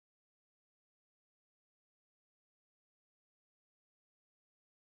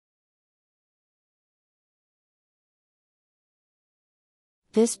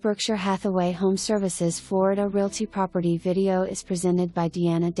This Berkshire Hathaway HomeServices Florida Realty property video is presented by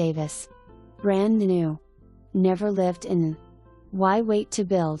Deanna Davis. Brand new. Never lived in. Why wait to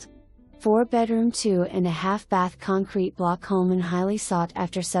build? 4-bedroom 2.5 bath concrete block home in highly sought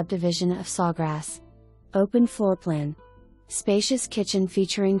after subdivision of Sawgrass. Open floor plan. Spacious kitchen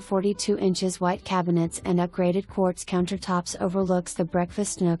featuring 42 inches white cabinets and upgraded quartz countertops overlooks the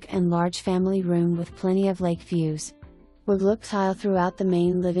breakfast nook and large family room with plenty of lake views. Wood look tile throughout the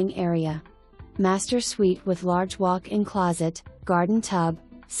main living area. Master suite with large walk-in closet, garden tub,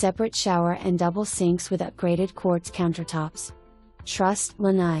 separate shower and double sinks with upgraded quartz countertops. Trussed,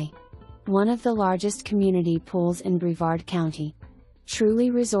 lanai. One of the largest community pools in Brevard County. Truly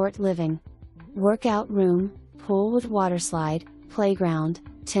resort living. Workout room, pool with waterslide, playground,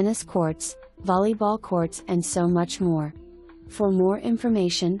 tennis courts, volleyball courts and so much more. For more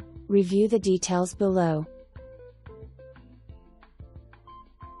information, review the details below.